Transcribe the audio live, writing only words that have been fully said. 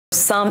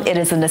some, it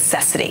is a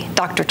necessity.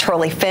 Dr.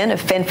 Charlie Finn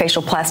of Finn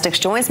Facial Plastics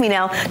joins me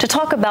now to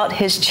talk about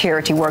his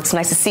charity work. It's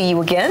nice to see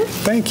you again.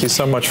 Thank you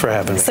so much for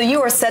having me. So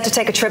you are set to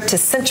take a trip to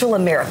Central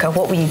America.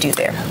 What will you do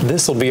there?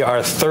 This will be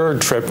our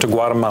third trip to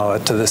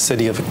Guatemala, to the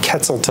city of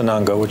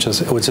Quetzaltenango, which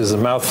is a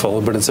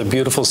mouthful, but it's a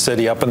beautiful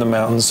city up in the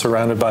mountains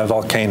surrounded by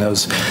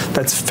volcanoes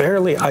that's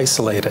fairly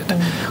isolated.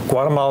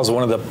 Guatemala is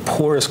one of the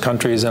poorest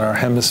countries in our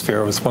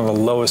hemisphere with one of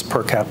the lowest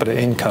per capita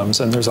incomes,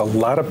 and there's a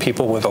lot of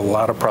people with a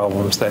lot of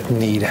problems that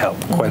need help,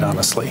 quite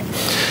honestly.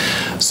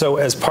 So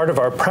as part of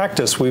our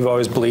practice, we've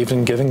always believed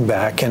in giving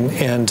back,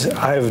 and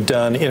I've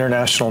done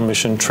international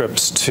mission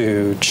trips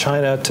to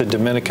China, to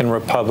Dominican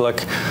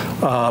Republic,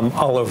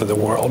 all over the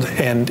world.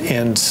 And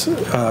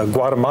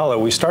Guatemala,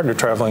 we started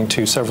traveling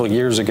to several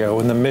years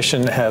ago, and the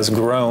mission has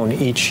grown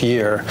each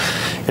year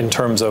in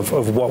terms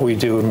of what we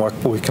do and what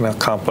we can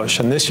accomplish.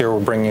 And this year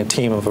we're bringing a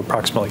team of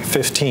approximately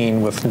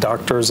 15 with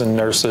doctors and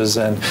nurses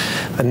and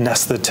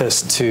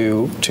anesthetists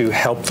to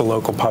help the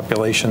local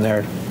population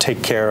there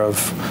take care of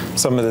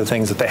some of the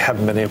things that they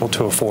haven't been able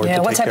to afford.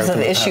 Yeah, what types of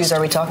issues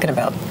are we talking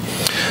about?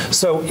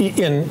 So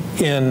in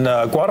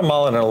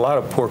Guatemala and in a lot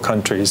of poor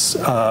countries,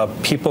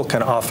 people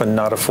can often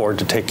not afford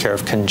to take care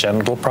of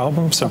congenital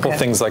problems. Simple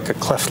things like a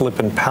cleft lip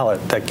and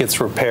palate that gets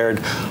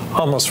repaired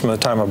almost from the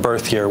time of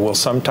birth here will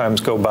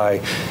sometimes go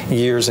by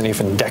years and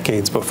even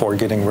decades before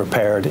getting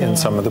repaired in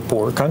some of the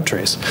poorer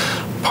countries.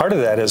 Part of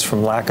that is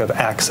from lack of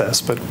access,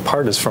 but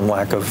part is from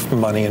lack of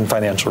money and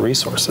financial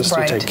resources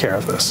to take care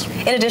of this.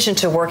 In addition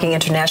to working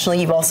internationally,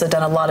 you've also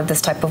done a lot of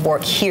this type of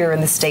work here in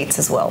the States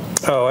as well.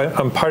 Oh,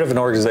 I'm part of an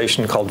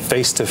organization called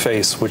Face to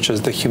Face, which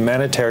is the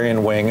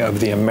humanitarian wing of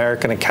the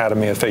American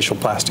Academy of Facial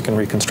Plastic and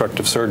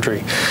Reconstructive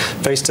Surgery.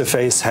 Face to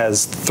Face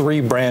has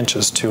 3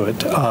 branches to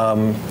it.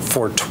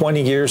 For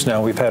 20 years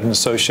now, we've had an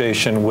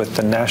association with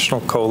the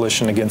National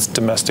Coalition Against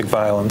Domestic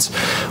Violence,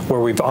 where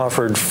we've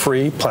offered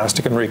free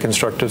plastic and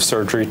reconstructive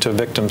surgery to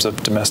victims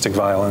of domestic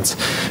violence.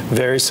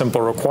 Very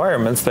simple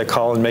requirements. They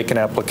call and make an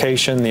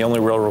application. The only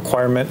real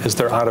requirement is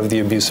they're out of the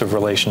abusive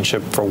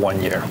relationship for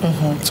 1 year.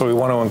 So we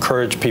want to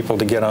encourage people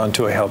to get on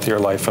to a healthier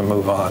life and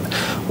move on.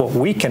 What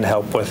we can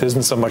help with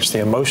isn't so much the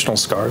emotional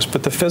scars,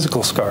 but the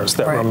physical scars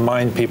that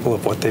remind people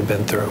of what they've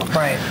been through.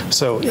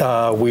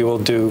 So we will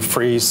do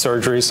free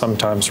surgery,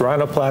 sometimes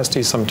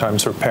rhinoplasty,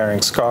 sometimes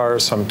repairing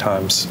scars,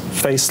 sometimes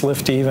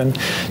facelift even,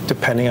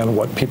 depending on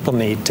what people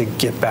need to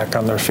get back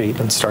on their feet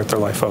and start their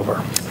life over.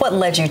 What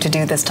led you to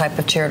do this type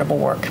of charitable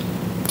work?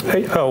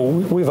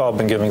 We've all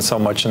been giving so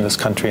much in this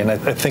country, and I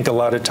think a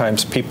lot of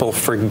times people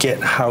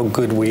forget how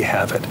good we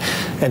have it.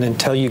 And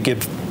until you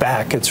give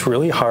back, it's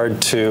really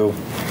hard to,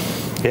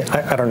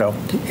 I don't know.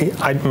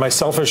 My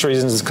selfish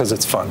reason is because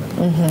it's fun,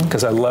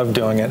 because I love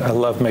doing it. I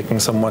love making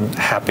someone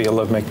happy. I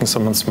love making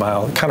someone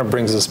smile. It kind of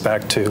brings us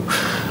back to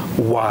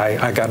why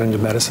I got into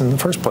medicine in the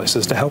first place,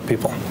 is to help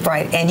people.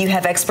 Right, and you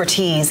have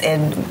expertise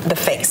in the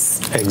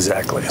face.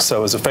 Exactly.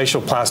 So as a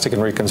facial plastic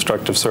and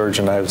reconstructive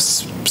surgeon, I've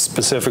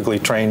specifically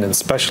trained and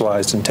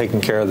specialized in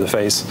taking care of the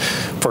face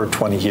for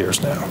 20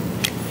 years now.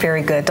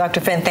 Very good.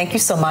 Dr. Finn, thank you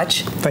so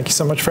much. Thank you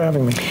so much for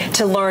having me.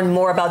 To learn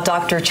more about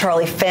Dr.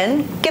 Charlie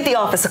Finn, give the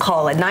office a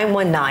call at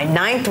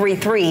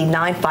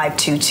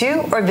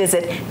 919-933-9522 or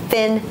visit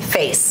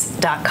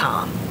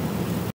finnface.com.